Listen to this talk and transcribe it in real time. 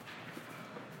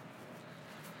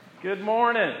Good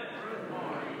morning.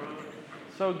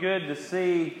 So good to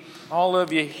see all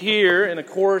of you here. And of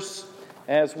course,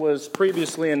 as was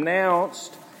previously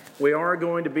announced, we are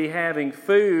going to be having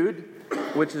food,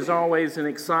 which is always an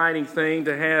exciting thing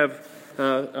to have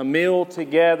a meal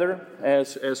together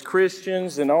as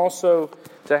Christians, and also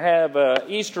to have an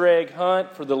Easter egg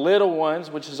hunt for the little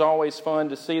ones, which is always fun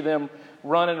to see them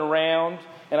running around.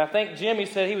 And I think Jimmy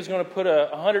said he was going to put a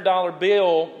 $100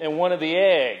 bill in one of the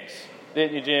eggs.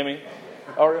 Didn't you, Jimmy?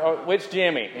 Or which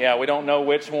Jimmy? Yeah, we don't know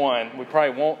which one. We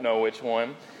probably won't know which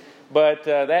one. But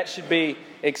that should be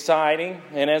exciting.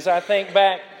 And as I think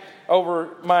back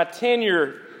over my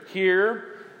tenure here,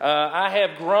 I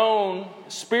have grown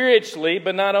spiritually.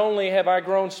 But not only have I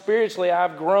grown spiritually,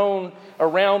 I've grown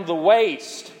around the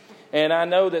waist. And I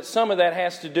know that some of that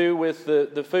has to do with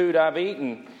the food I've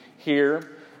eaten here.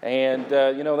 And,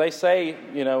 they say,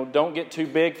 don't get too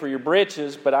big for your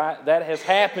britches, but that has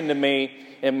happened to me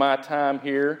in my time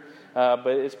here. But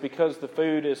it's because the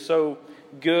food is so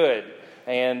good.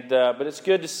 But it's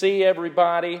good to see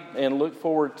everybody and look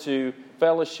forward to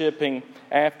fellowshipping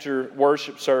after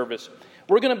worship service.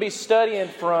 We're going to be studying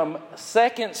from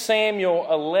 2 Samuel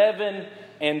 11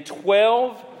 and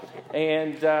 12.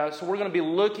 And so we're going to be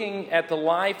looking at the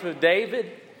life of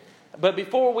David. But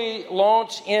before we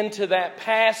launch into that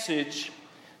passage,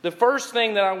 the first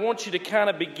thing that I want you to kind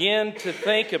of begin to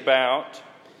think about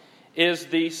is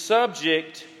the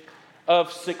subject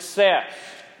of success.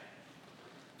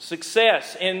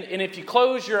 Success. And if you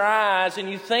close your eyes and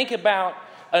you think about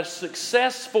a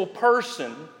successful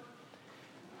person,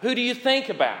 who do you think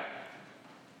about?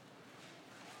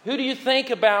 Who do you think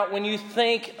about when you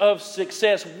think of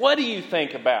success? What do you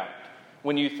think about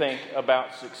when you think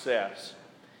about success?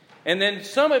 And then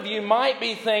some of you might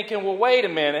be thinking, well, wait a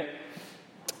minute.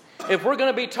 If we're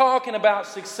going to be talking about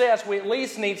success, we at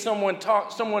least need someone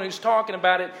who's talking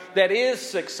about it that is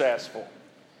successful.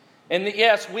 And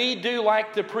yes, we do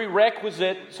like the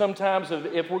prerequisite sometimes of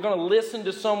if we're going to listen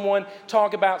to someone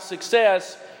talk about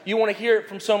success, you want to hear it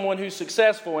from someone who's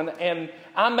successful. And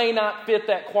I may not fit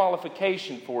that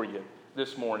qualification for you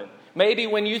this morning. Maybe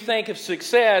when you think of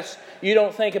success, you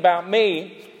don't think about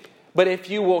me. But if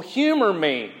you will humor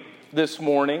me this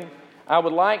morning, I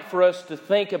would like for us to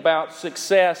think about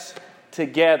success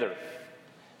together.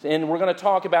 And we're going to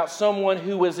talk about someone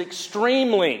who was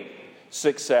extremely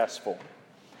successful.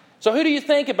 So who do you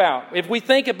think about? If we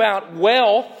think about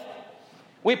wealth,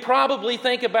 we probably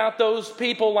think about those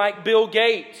people like Bill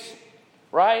Gates,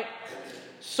 right?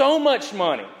 So much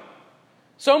money.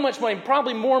 So much money.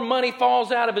 Probably more money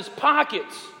falls out of his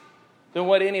pockets than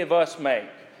what any of us make.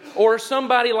 Or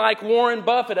somebody like Warren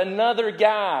Buffett, another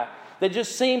guy that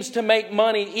just seems to make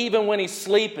money even when he's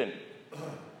sleeping.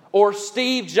 Or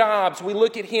Steve Jobs, we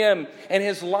look at him and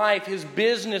his life, his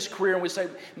business career, and we say,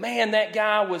 man, that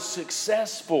guy was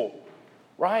successful,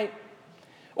 right?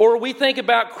 Or we think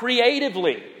about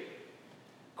creatively,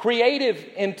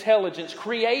 creative intelligence,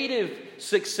 creative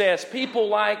success. People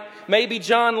like maybe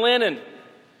John Lennon,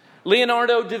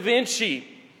 Leonardo da Vinci,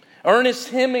 Ernest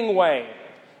Hemingway,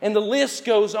 and the list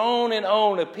goes on and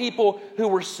on of people who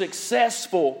were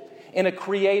successful in a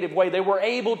creative way. They were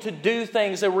able to do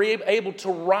things. They were able to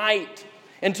write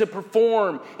and to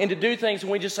perform and to do things.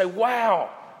 And we just say, wow,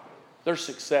 they're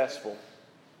successful.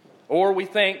 Or we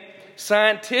think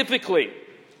scientifically,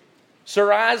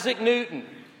 Sir Isaac Newton,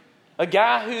 a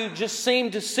guy who just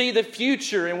seemed to see the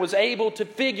future and was able to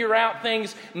figure out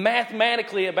things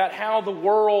mathematically about how the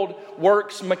world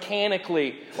works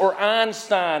mechanically. Or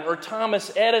Einstein or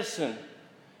Thomas Edison.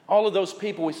 All of those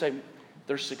people, we say,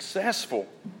 they're successful.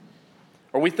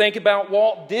 Or we think about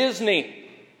Walt Disney.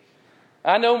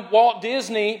 I know Walt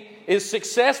Disney is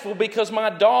successful because my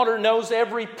daughter knows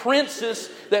every princess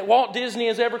that Walt Disney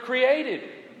has ever created.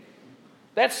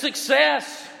 That's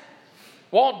success.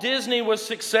 Walt Disney was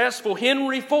successful.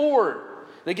 Henry Ford,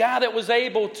 the guy that was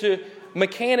able to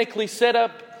mechanically set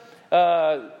up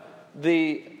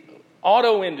the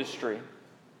auto industry.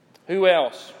 Who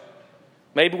else?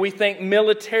 Maybe we think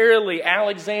militarily,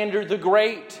 Alexander the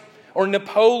Great or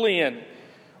Napoleon.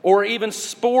 Or even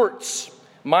sports,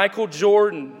 Michael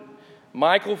Jordan,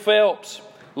 Michael Phelps,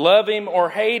 love him or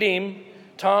hate him,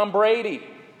 Tom Brady.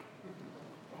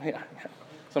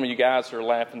 Some of you guys are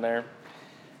laughing there.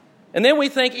 And then we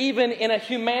think even in a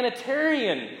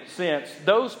humanitarian sense,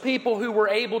 those people who were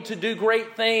able to do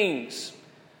great things,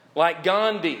 like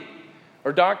Gandhi,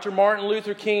 or Dr. Martin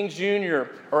Luther King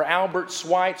Jr., or Albert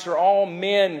Schweitzer, all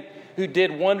men who did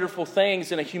wonderful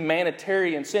things in a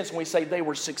humanitarian sense. And we say they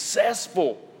were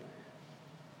successful.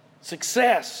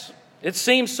 Success. It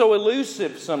seems so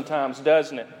elusive sometimes,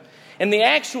 doesn't it? And the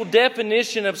actual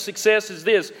definition of success is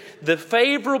this: the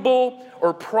favorable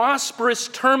or prosperous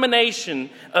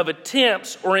termination of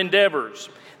attempts or endeavors,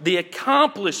 the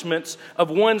accomplishments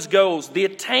of one's goals, the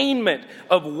attainment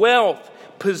of wealth,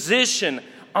 position,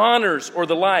 honors, or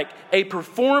the like, a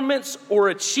performance or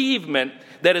achievement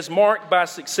that is marked by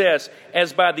success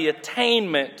as by the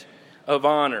attainment of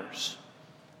honors.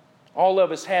 All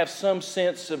of us have some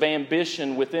sense of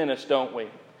ambition within us, don't we?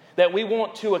 That we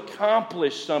want to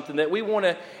accomplish something, that we want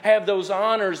to have those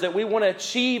honors, that we want to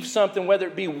achieve something, whether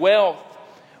it be wealth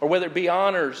or whether it be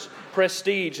honors,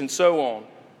 prestige, and so on.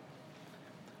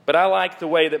 But I like the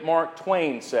way that Mark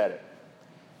Twain said it.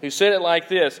 He said it like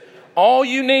this: all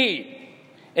you need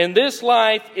in this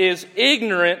life is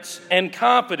ignorance and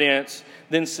confidence,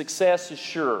 then success is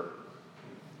sure.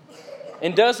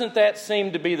 And doesn't that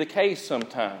seem to be the case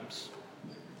sometimes?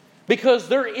 Because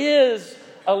there is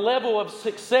a level of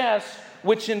success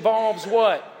which involves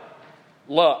what?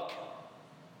 Luck.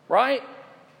 Right?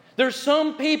 There's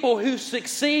some people who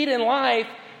succeed in life,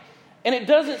 and it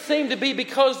doesn't seem to be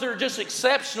because they're just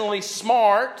exceptionally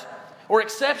smart or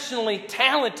exceptionally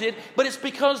talented, but it's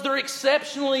because they're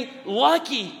exceptionally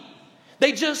lucky.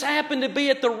 They just happen to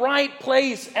be at the right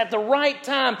place at the right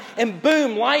time, and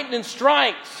boom, lightning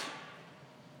strikes,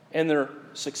 and they're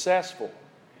successful.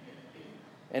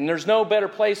 And there's no better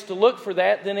place to look for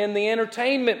that than in the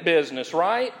entertainment business,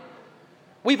 right?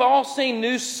 We've all seen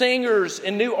new singers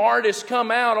and new artists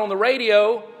come out on the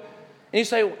radio, and you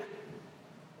say,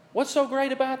 what's so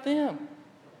great about them?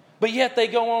 But yet they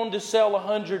go on to sell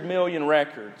 100 million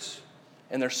records,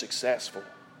 and they're successful.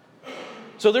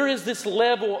 So there is this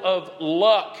level of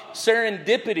luck,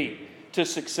 serendipity to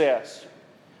success.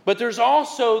 But there's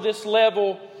also this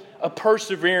level of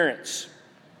perseverance.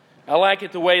 I like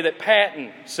it the way that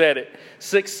Patton said it.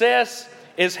 Success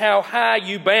is how high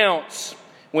you bounce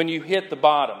when you hit the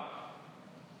bottom.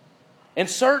 And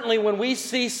certainly when we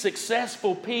see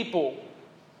successful people,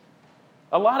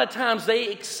 a lot of times they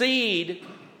exceed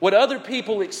what other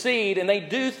people exceed, and they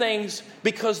do things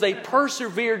because they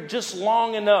persevered just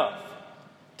long enough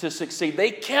to succeed.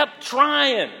 They kept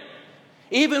trying.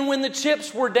 Even when the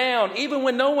chips were down, even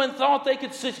when no one thought they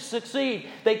could succeed,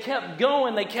 they kept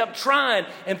going, they kept trying,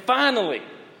 and finally,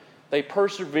 they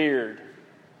persevered.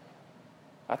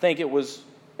 I think it was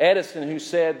Edison who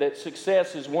said that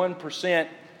success is 1%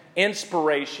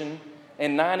 inspiration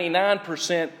and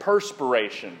 99%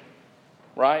 perspiration,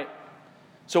 right?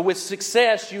 So with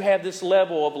success, you have this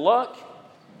level of luck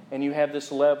and you have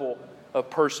this level of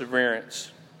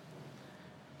perseverance.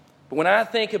 But when I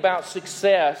think about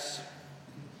success,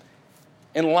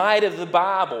 in light of the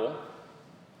Bible,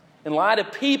 in light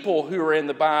of people who are in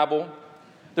the Bible,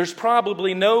 there's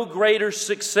probably no greater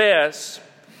success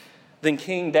than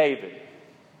King David.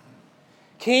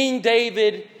 King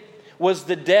David was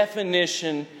the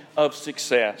definition of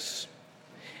success.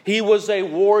 He was a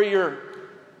warrior.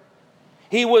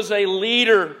 He was a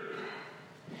leader.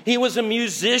 He was a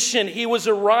musician. He was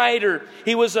a writer.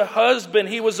 He was a husband.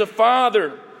 He was a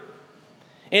father.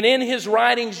 And in his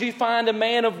writings, you find a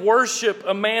man of worship,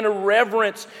 a man of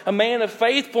reverence, a man of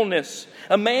faithfulness,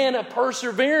 a man of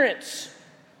perseverance.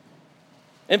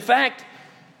 In fact,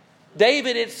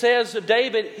 David, it says of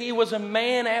David, he was a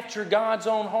man after God's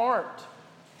own heart.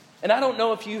 And I don't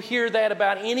know if you hear that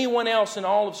about anyone else in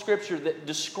all of Scripture that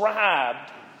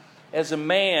described as a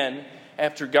man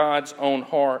after God's own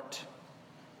heart.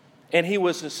 And he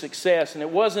was a success, and it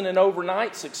wasn't an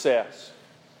overnight success.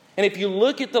 And if you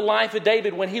look at the life of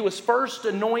David, when he was first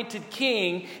anointed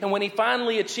king and when he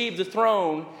finally achieved the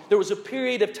throne, there was a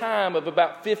period of time of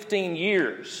about 15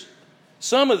 years.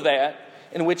 Some of that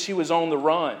in which he was on the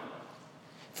run.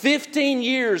 15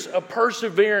 years of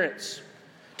perseverance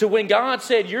to when God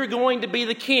said, you're going to be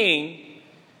the king,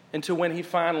 and to when he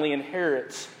finally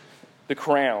inherits the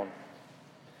crown.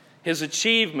 His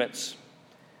achievements.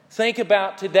 Think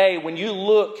about today when you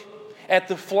look at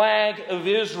the flag of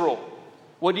Israel.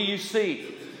 What do you see?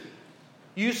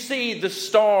 You see the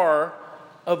Star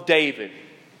of David.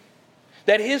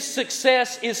 That his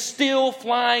success is still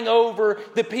flying over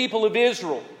the people of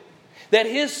Israel. That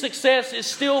his success is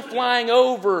still flying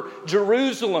over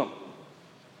Jerusalem.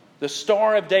 The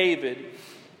Star of David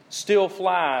still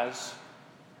flies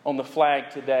on the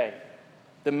flag today.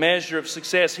 The measure of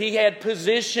success. He had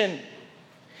position.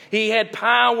 He had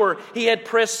power. He had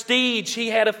prestige. He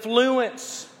had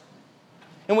affluence.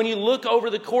 And when you look over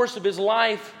the course of his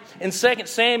life in 2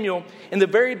 Samuel, in the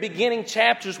very beginning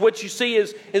chapters, what you see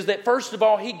is that first of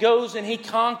all, he goes and he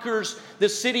conquers the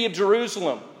city of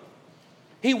Jerusalem.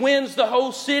 He wins the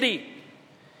whole city.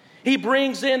 He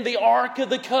brings in the Ark of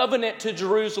the Covenant to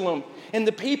Jerusalem. And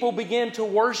the people begin to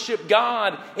worship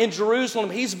God in Jerusalem.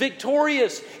 He's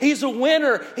victorious. He's a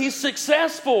winner. He's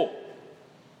successful.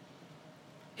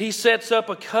 He sets up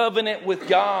a covenant with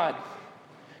God.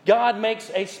 God makes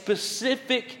a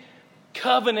specific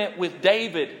covenant with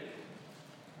David.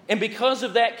 And because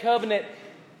of that covenant,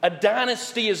 a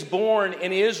dynasty is born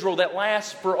in Israel that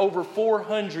lasts for over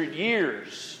 400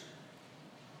 years.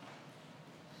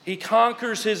 He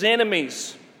conquers his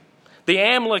enemies, the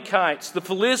Amalekites, the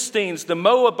Philistines, the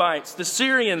Moabites, the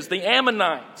Syrians, the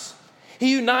Ammonites.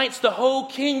 He unites the whole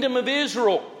kingdom of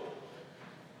Israel.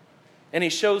 And he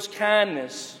shows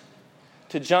kindness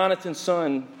to Jonathan's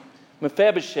son,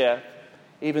 Mephibosheth,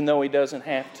 even though he doesn't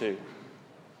have to.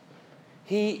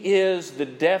 He is the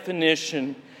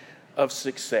definition of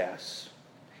success.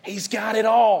 He's got it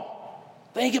all.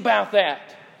 Think about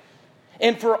that.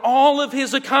 And for all of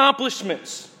his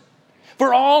accomplishments,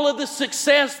 for all of the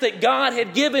success that God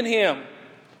had given him,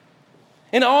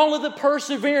 and all of the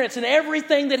perseverance and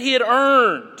everything that he had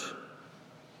earned,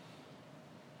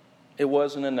 it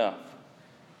wasn't enough.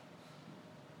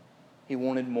 He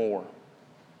wanted more.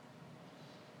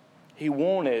 He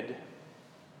wanted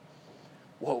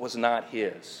what was not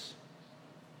his.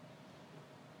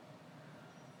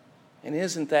 And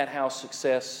isn't that how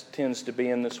success tends to be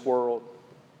in this world?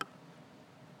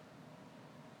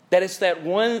 That it's that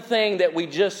one thing that we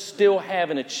just still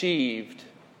haven't achieved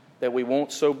that we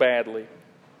want so badly.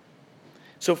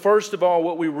 So first of all,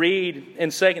 what we read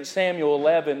in 2 Samuel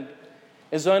 11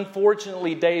 is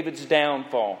unfortunately David's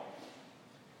downfall.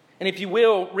 And if you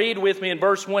will, read with me in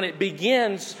verse 1. It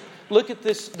begins, look at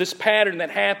this pattern that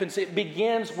happens. It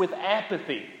begins with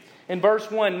apathy. In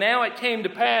verse 1, now it came to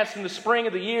pass in the spring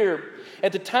of the year,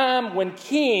 at the time when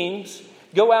kings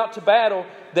go out to battle,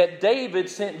 that David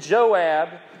sent Joab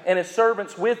and his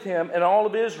servants with him and all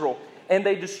of Israel. And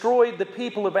they destroyed the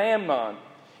people of Ammon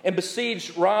and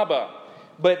besieged Rabbah.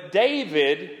 But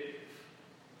David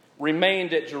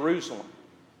remained at Jerusalem.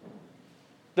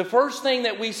 The first thing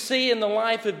that we see in the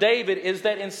life of David is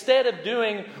that instead of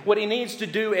doing what he needs to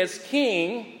do as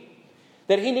king,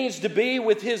 that he needs to be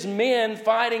with his men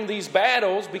fighting these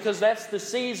battles because that's the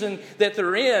season that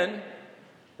they're in,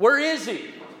 where is he?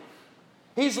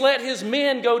 He's let his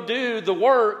men go do the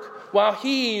work while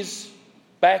he's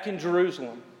back in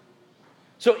Jerusalem.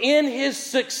 So in his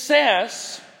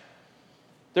success,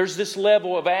 there's this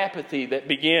level of apathy that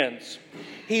begins.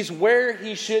 He's where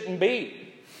he shouldn't be.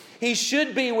 He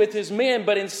should be with his men,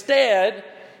 but instead,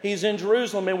 he's in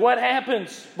Jerusalem. And what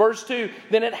happens? Verse 2,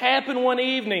 then it happened one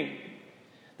evening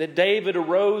that David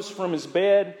arose from his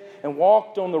bed and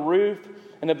walked on the roof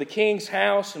and of the king's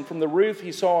house, and from the roof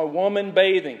he saw a woman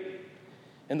bathing.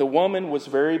 And the woman was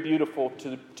very beautiful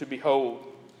to behold.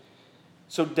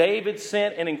 So David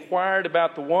sent and inquired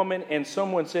about the woman, and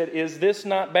someone said, is this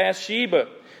not Bathsheba,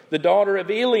 the daughter of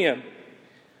Eliam,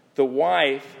 the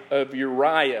wife of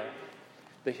Uriah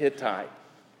the Hittite?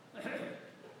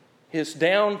 His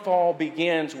downfall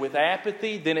begins with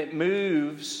apathy, then it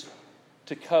moves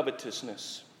to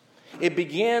covetousness. It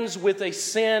begins with a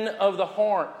sin of the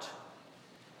heart.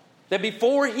 That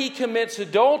before he commits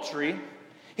adultery,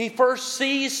 he first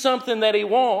sees something that he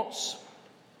wants,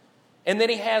 and then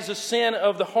he has a sin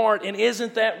of the heart. And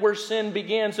isn't that where sin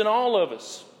begins in all of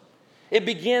us? It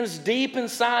begins deep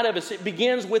inside of us. It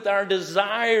begins with our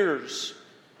desires.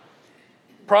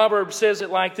 Proverbs says it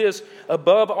like this,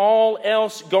 above all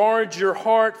else, guard your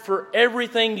heart, for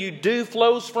everything you do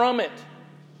flows from it.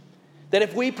 That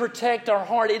if we protect our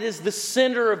heart, it is the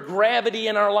center of gravity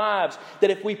in our lives.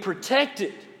 That if we protect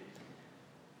it,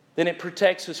 then it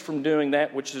protects us from doing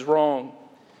that which is wrong.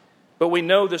 But we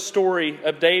know the story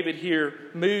of David here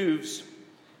moves.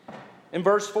 In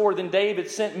verse 4, then David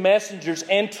sent messengers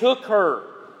and took her.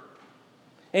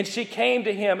 And she came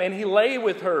to him, and he lay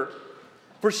with her.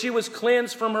 For she was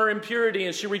cleansed from her impurity,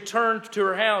 and she returned to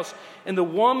her house. And the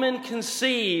woman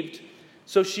conceived,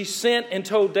 so she sent and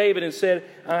told David and said,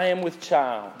 I am with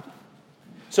child.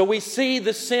 So we see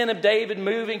the sin of David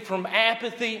moving from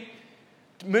apathy,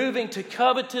 moving to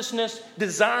covetousness,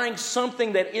 desiring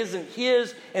something that isn't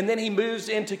his, and then he moves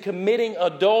into committing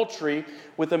adultery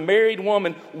with a married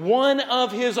woman, one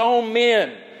of his own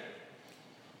men.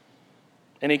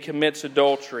 And he commits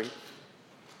adultery.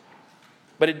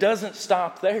 But it doesn't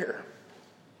stop there.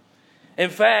 In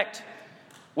fact,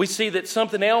 we see that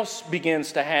something else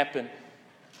begins to happen.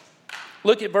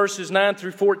 Look at verses 9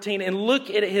 through 14 and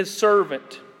look at his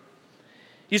servant.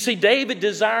 You see, David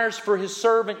desires for his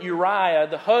servant Uriah,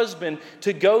 the husband,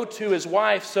 to go to his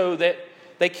wife so that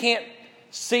they can't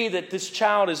see that this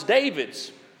child is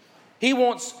David's. He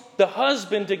wants the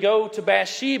husband to go to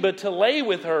Bathsheba to lay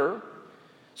with her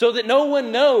so that no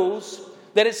one knows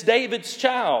that it's David's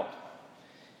child.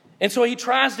 And so he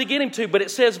tries to get him to, but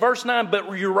it says, verse 9,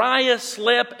 but Uriah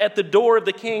slept at the door of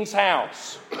the king's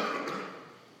house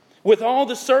with all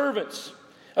the servants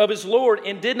of his Lord,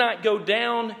 and did not go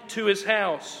down to his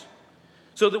house.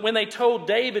 So that when they told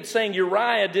David, saying,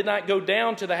 Uriah did not go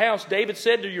down to the house, David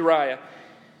said to Uriah,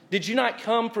 did you not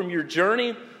come from your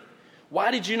journey?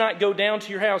 Why did you not go down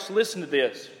to your house? Listen to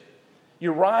this.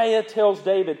 Uriah tells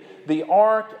David, the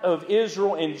ark of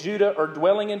Israel and Judah are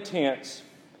dwelling in tents,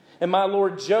 and my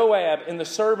lord Joab and the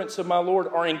servants of my lord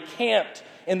are encamped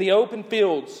in the open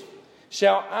fields.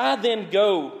 Shall I then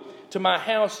go to my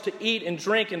house to eat and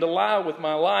drink and to lie with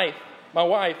my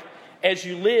wife? As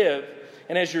you live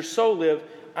and as your soul live,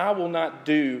 I will not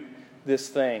do this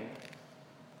thing.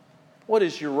 What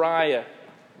is Uriah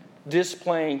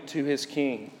displaying to his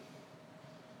king?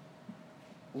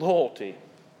 Loyalty.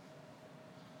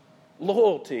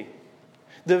 Loyalty.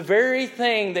 The very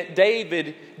thing that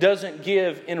David doesn't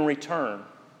give in return.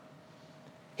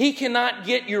 He cannot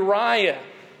get Uriah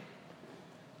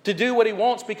to do what he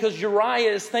wants because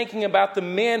Uriah is thinking about the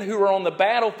men who are on the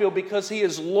battlefield because he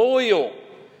is loyal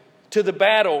to the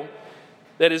battle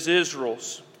that is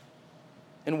Israel's.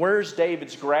 And where's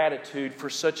David's gratitude for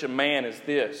such a man as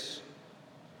this?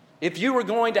 If you were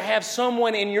going to have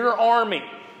someone in your army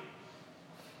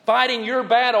fighting your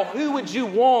battle, who would you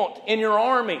want in your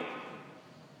army?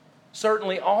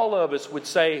 Certainly all of us would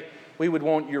say we would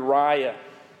want Uriah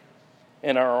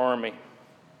in our army.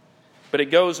 But it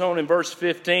goes on in verse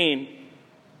 14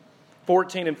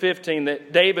 and 15,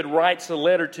 that David writes a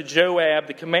letter to Joab,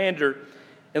 the commander.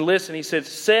 And listen, he says,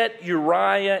 set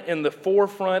Uriah in the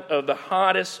forefront of the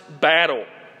hottest battle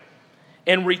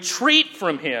and retreat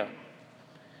from him,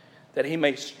 that he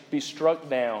may be struck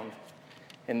down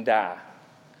and die.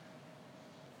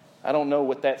 I don't know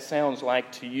what that sounds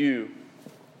like to you,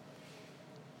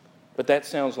 but that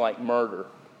sounds like murder.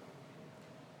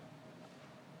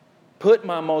 Put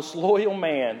my most loyal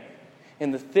man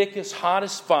in the thickest,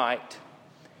 hottest fight,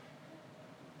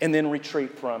 and then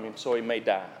retreat from him so he may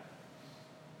die.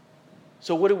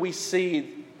 So what do we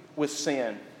see with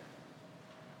sin?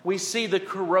 We see the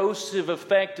corrosive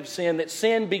effect of sin, that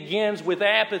sin begins with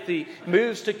apathy,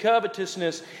 moves to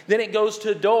covetousness, then it goes to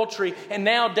adultery, and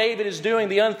now David is doing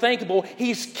the unthinkable.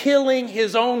 He's killing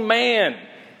his own man,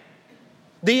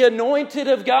 the anointed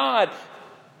of God,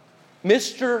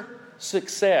 Mr.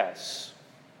 Success.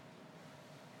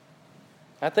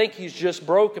 I think he's just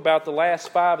broke about the last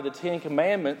 5 of the 10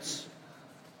 commandments.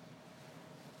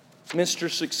 Mr.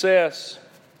 Success.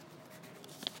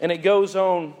 And it goes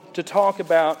on to talk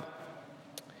about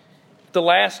the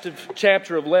last of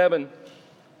chapter 11.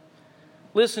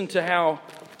 Listen to how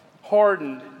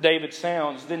hardened David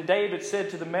sounds. Then David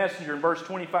said to the messenger in verse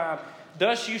 25,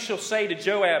 thus you shall say to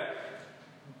Joab,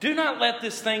 do not let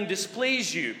this thing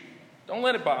displease you. Don't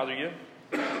let it bother you.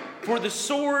 For the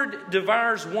sword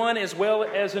devours one as well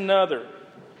as another.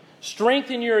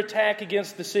 Strengthen your attack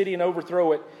against the city and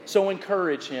overthrow it. So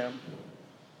encourage him.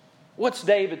 What's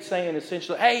David saying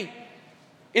essentially? Hey,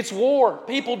 it's war.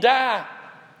 People die.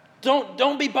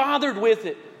 Don't be bothered with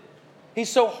it. He's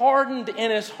so hardened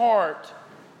in his heart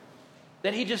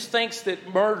that he just thinks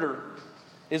that murder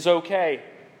is okay.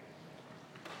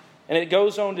 And it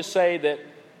goes on to say that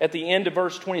at the end of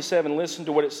verse 27, listen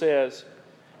to what it says.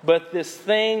 But this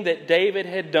thing that David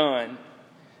had done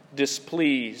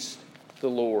displeased the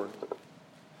Lord.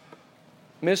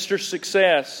 Mr.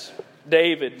 Success,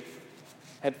 David,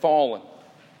 had fallen.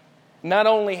 Not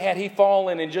only had he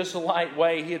fallen in just a light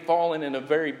way, he had fallen in a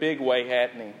very big way,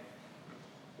 hadn't he?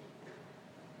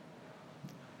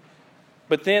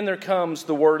 But then there comes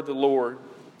the word of the Lord.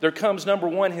 There comes, number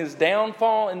 1, his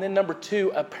downfall, and then number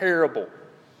 2, a parable.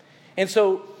 And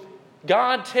so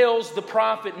God tells the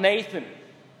prophet Nathan,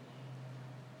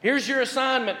 here's your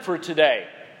assignment for today.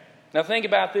 Now think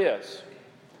about this.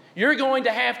 You're going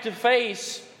to have to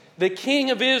face the king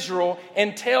of Israel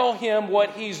and tell him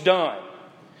what he's done.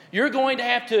 You're going to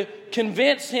have to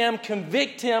convince him,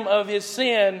 convict him of his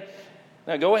sin.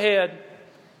 Now go ahead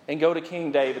and go to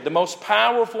King David, the most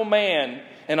powerful man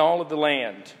in all of the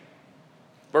land.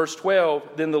 Verse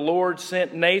 12, then the Lord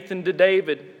sent Nathan to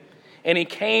David, and he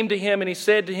came to him and he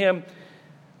said to him,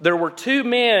 there were 2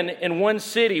 men in one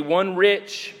city, one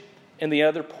rich and the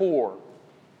other poor.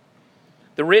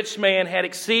 The rich man had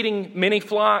exceeding many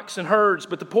flocks and herds,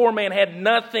 but the poor man had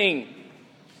nothing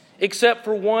except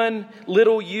for one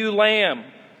little ewe lamb,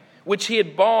 which he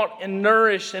had bought and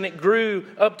nourished, and it grew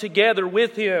up together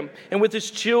with him and with his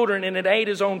children, and it ate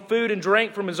his own food and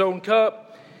drank from his own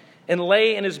cup and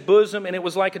lay in his bosom, and it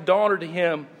was like a daughter to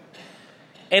him.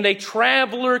 And a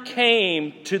traveler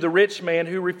came to the rich man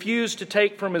who refused to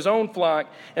take from his own flock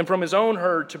and from his own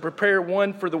herd to prepare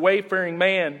one for the wayfaring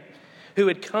man who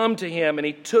had come to him. And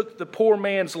he took the poor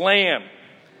man's lamb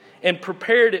and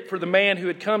prepared it for the man who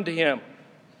had come to him.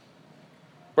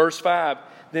 Verse 5,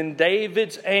 then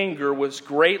David's anger was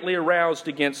greatly aroused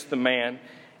against the man.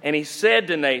 And he said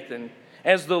to Nathan,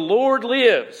 as the Lord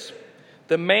lives,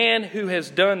 the man who has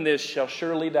done this shall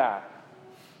surely die.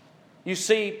 You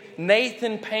see,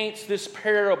 Nathan paints this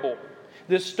parable,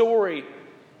 this story,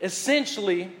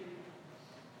 essentially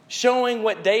showing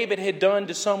what David had done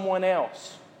to someone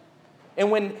else.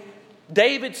 And when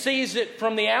David sees it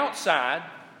from the outside,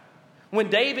 when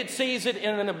David sees it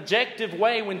in an objective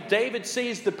way, when David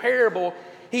sees the parable,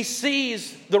 he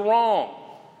sees the wrong.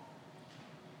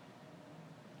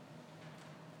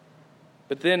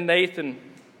 But then Nathan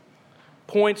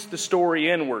points the story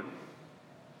inward.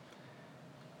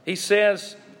 He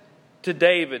says to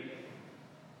David,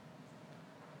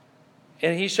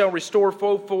 and he shall restore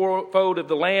fold of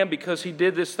the lamb because he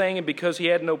did this thing and because he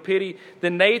had no pity.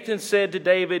 Then Nathan said to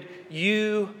David,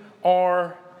 you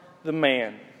are the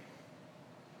man.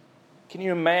 Can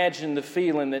you imagine the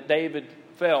feeling that David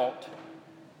felt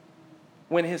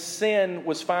when his sin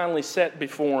was finally set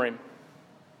before him?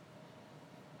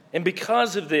 And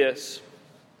because of this,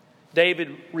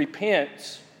 David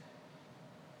repents.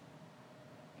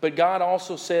 But God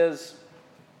also says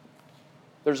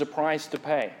there's a price to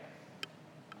pay.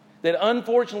 That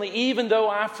unfortunately, even though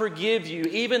I forgive you,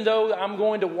 even though I'm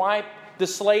going to wipe the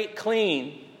slate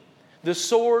clean, the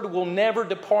sword will never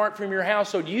depart from your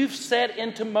household. You've set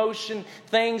into motion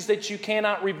things that you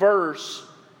cannot reverse.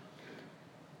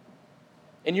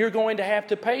 And you're going to have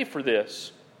to pay for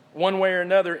this one way or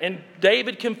another. And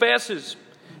David confesses.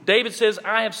 David says,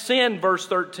 I have sinned, verse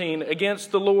 13,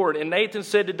 against the Lord. And Nathan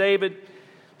said to David,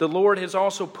 the Lord has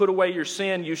also put away your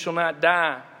sin. You shall not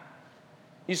die.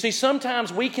 You see,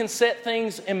 sometimes we can set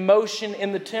things in motion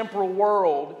in the temporal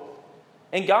world,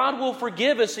 and God will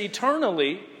forgive us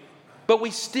eternally, but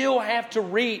we still have to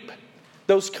reap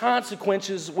those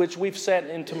consequences which we've set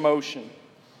into motion.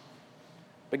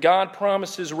 But God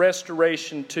promises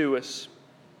restoration to us.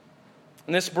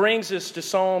 And this brings us to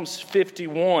Psalms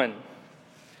 51.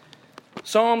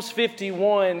 Psalms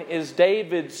 51 is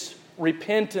David's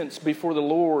repentance before the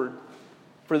Lord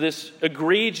for this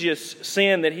egregious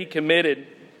sin that he committed.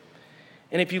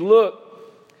 And if you look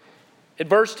at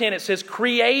verse 10, it says,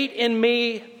 create in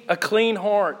me a clean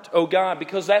heart, O God,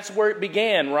 because that's where it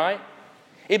began, right?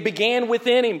 It began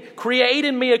within him. Create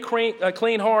in me a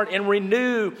clean heart and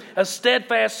renew a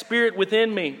steadfast spirit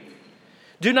within me.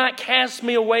 Do not cast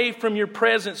me away from your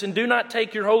presence and do not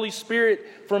take your Holy Spirit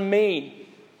from me.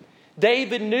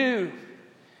 David knew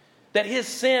that his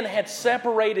sin had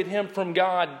separated him from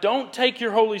God. Don't take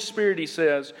your Holy Spirit, he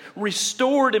says.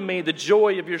 Restore to me the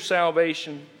joy of your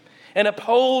salvation and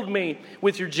uphold me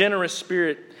with your generous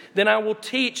spirit. Then I will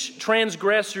teach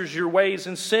transgressors your ways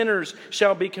and sinners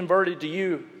shall be converted to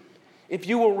you. If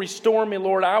you will restore me,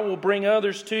 Lord, I will bring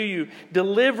others to you.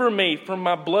 Deliver me from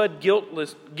my blood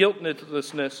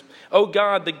guiltlessness. O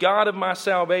God, the God of my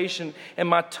salvation, and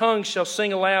my tongue shall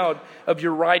sing aloud of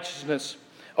your righteousness.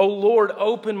 O Lord,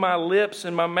 open my lips,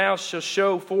 and my mouth shall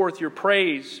show forth your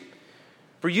praise.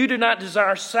 For you do not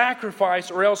desire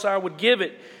sacrifice, or else I would give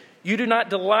it. You do not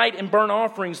delight in burnt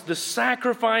offerings. The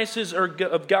sacrifices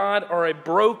of God are a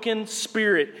broken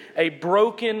spirit, a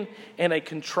broken and a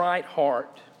contrite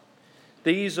heart.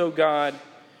 These, O God,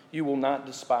 you will not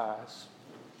despise.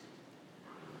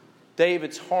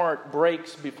 David's heart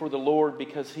breaks before the Lord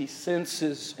because he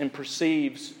senses and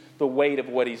perceives the weight of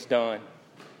what he's done.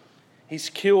 He's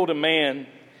killed a man,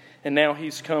 and now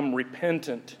he's come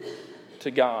repentant to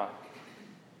God.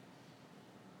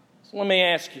 So let me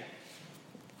ask you,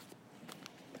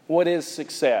 what is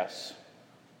success?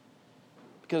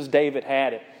 Because David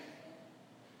had it.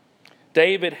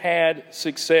 David had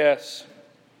success.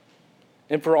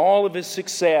 And for all of his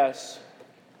success,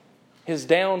 his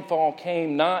downfall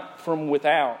came not from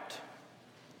without,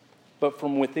 but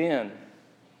from within.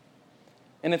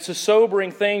 And it's a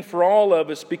sobering thing for all of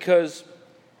us because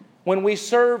when we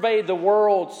survey the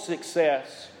world's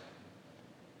success,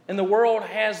 and the world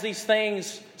has these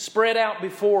things spread out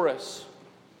before us,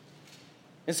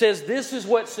 and says, this is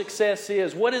what success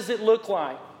is. What does it look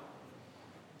like?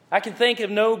 I can think of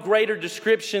no greater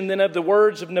description than of the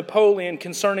words of Napoleon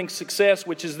concerning success,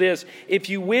 which is this: if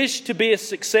you wish to be a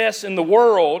success in the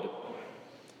world,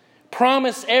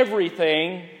 promise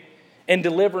everything and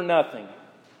deliver nothing.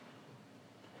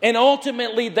 And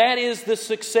ultimately, that is the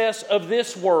success of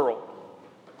this world.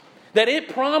 That it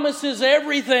promises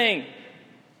everything.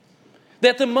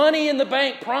 That the money in the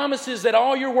bank promises that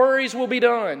all your worries will be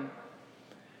done.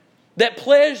 That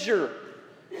pleasure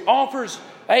offers,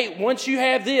 hey, once you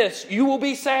have this, you will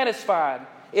be satisfied.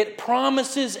 It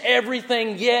promises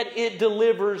everything, yet it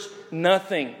delivers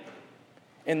nothing.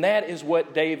 And that is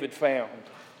what David found.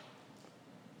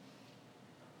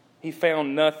 He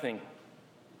found nothing.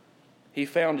 He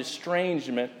found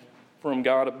estrangement from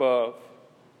God above.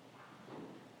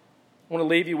 I want to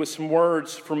leave you with some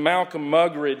words from Malcolm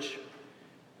Muggeridge,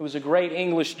 who was a great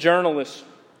English journalist.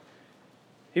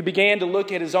 He began to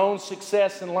look at his own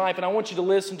success in life, and I want you to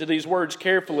listen to these words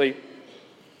carefully.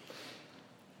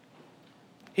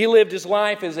 He lived his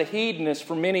life as a hedonist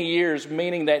for many years,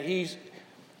 meaning that he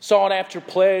sought after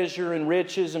pleasure and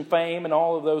riches and fame and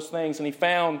all of those things, and he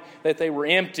found that they were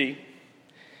empty.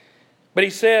 But he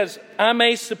says, I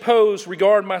may suppose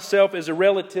regard myself as a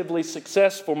relatively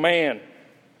successful man.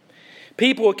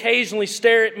 People occasionally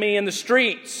stare at me in the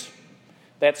streets.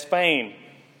 That's fame.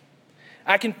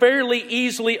 I can fairly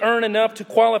easily earn enough to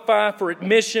qualify for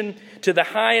admission to the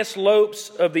highest lopes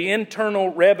of the internal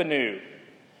revenue.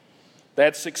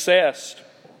 That's success.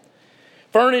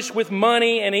 Furnished with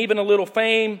money and even a little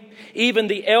fame, even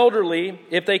the elderly,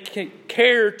 if they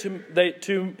care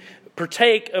to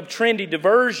partake of trendy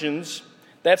diversions,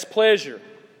 that's pleasure.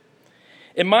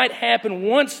 It might happen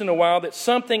once in a while that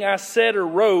something I said or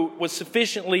wrote was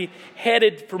sufficiently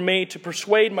headed for me to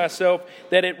persuade myself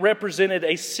that it represented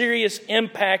a serious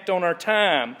impact on our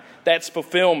time. That's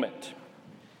fulfillment.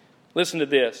 Listen to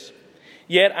this.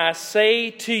 Yet I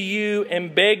say to you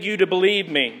and beg you to believe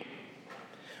me,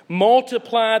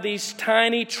 multiply these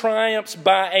tiny triumphs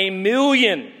by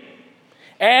 1,000,000.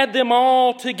 Add them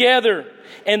all together,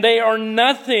 and they are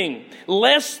nothing,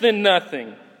 less than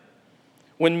nothing,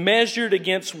 when measured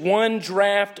against one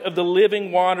draught of the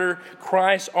living water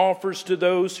Christ offers to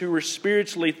those who are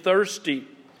spiritually thirsty,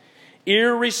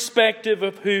 irrespective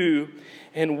of who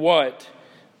and what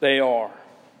they are.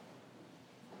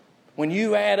 When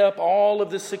you add up all of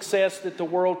the success that the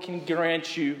world can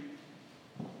grant you,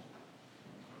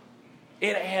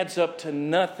 it adds up to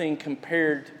nothing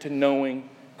compared to knowing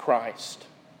Christ.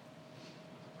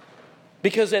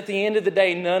 Because at the end of the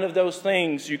day, none of those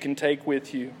things you can take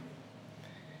with you.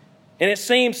 And it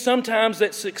seems sometimes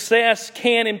that success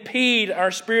can impede our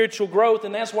spiritual growth.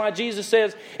 And that's why Jesus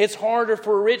says it's harder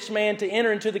for a rich man to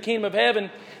enter into the kingdom of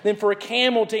heaven than for a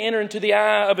camel to enter into the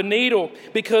eye of a needle.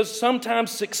 Because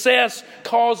sometimes success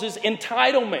causes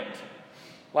entitlement,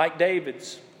 like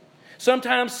David's.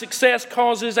 Sometimes success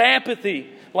causes apathy,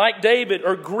 like David,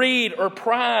 or greed, or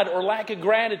pride, or lack of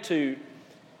gratitude.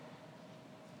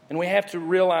 And we have to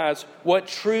realize what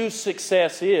true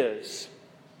success is.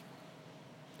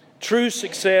 True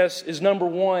success is, number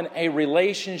one, a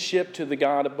relationship to the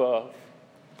God above,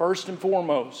 first and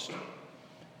foremost.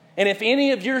 And if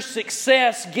any of your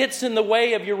success gets in the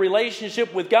way of your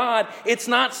relationship with God, it's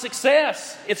not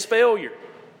success, it's failure.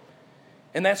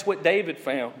 And that's what David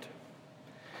found.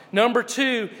 Number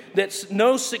two, that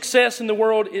no success in the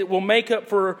world it will make up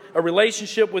for a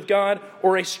relationship with God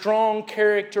or a strong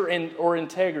character or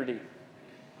integrity.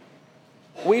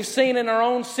 We've seen in our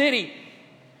own city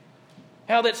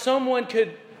how that someone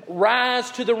could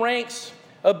rise to the ranks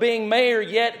of being mayor,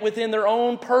 yet within their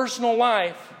own personal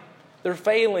life, their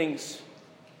failings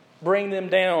bring them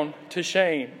down to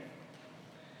shame.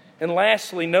 And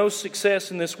lastly, no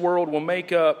success in this world will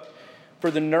make up for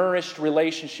the nourished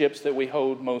relationships that we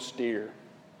hold most dear.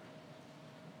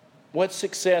 What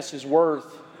success is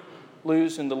worth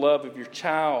losing the love of your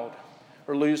child,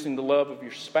 or losing the love of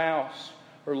your spouse,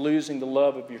 or losing the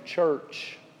love of your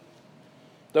church?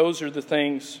 Those are the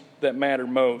things that matter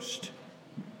most.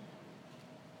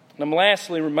 And I'm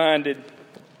lastly reminded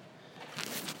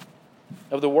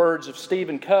of the words of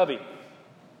Stephen Covey,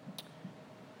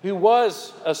 who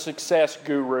was a success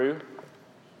guru,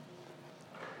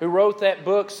 who wrote that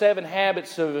book, 7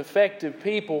 Habits of Effective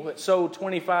People, that sold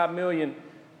 25 million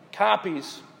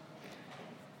copies.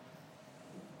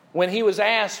 When he was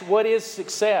asked, what is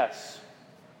success?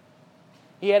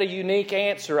 He had a unique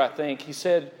answer, I think. He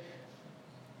said,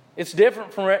 it's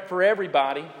different for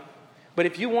everybody, but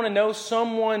if you want to know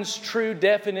someone's true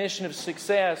definition of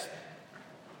success,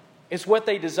 it's what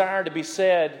they desire to be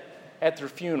said at their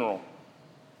funeral.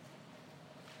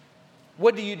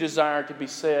 What do you desire to be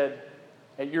said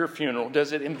at your funeral?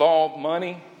 Does it involve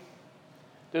money?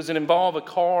 Does it involve a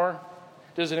car?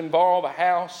 Does it involve a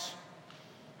house?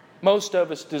 Most of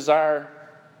us desire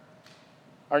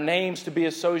our names to be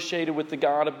associated with the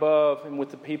God above and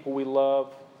with the people we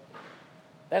love.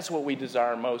 That's what we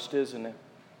desire most, isn't it?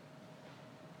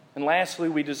 And lastly,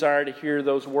 we desire to hear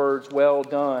those words, well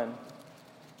done,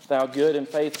 thou good and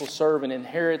faithful servant,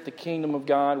 inherit the kingdom of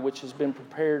God which has been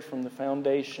prepared from the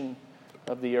foundation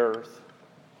of the earth.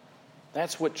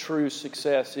 That's what true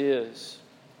success is.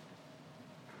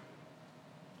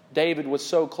 David was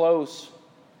so close,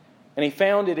 and he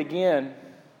found it again.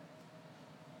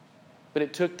 But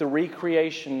it took the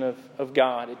recreation of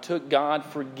God. It took God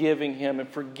forgiving him, and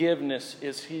forgiveness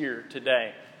is here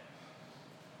today.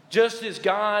 Just as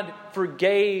God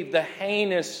forgave the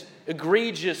heinous,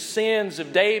 egregious sins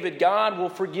of David, God will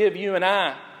forgive you and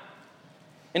I.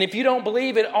 And if you don't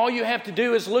believe it, all you have to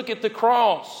do is look at the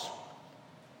cross.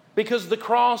 Because the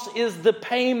cross is the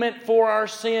payment for our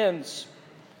sins.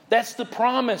 That's the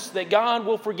promise that God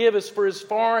will forgive us. For as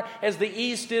far as the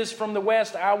east is from the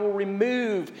west, I will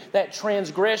remove that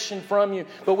transgression from you.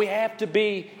 But we have to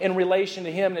be in relation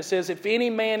to Him. And it says, if any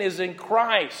man is in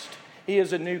Christ, he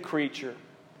is a new creature,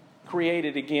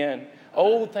 created again.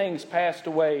 Old things passed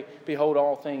away. Behold,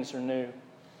 all things are new.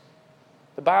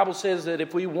 The Bible says that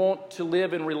if we want to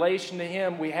live in relation to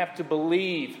Him, we have to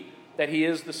believe that He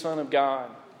is the Son of God.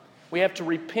 We have to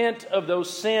repent of those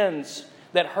sins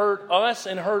that hurt us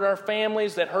and hurt our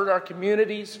families, that hurt our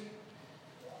communities.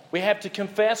 We have to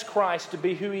confess Christ to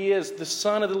be who He is, the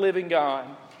Son of the living God,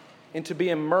 and to be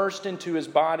immersed into His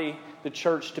body, the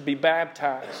church, to be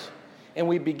baptized. And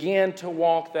we begin to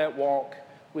walk that walk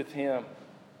with Him.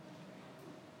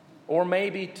 Or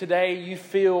maybe today you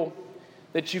feel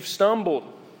that you've stumbled,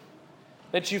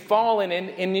 that you've fallen,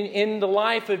 and in the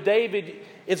life of David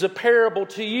is a parable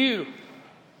to you.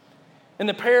 And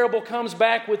the parable comes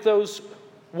back with those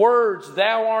words,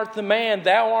 thou art the man,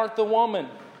 thou art the woman.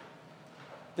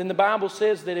 Then the Bible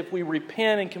says that if we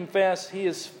repent and confess, He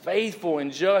is faithful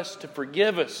and just to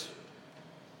forgive us.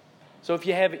 So if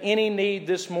you have any need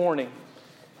this morning,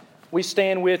 we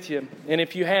stand with you. And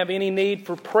if you have any need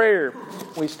for prayer,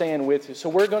 we stand with you. So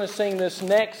we're going to sing this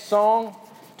next song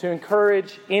to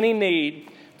encourage any need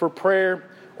for prayer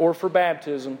or for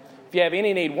baptism. If you have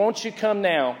any need, won't you come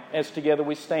now as together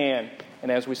we stand and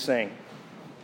as we sing.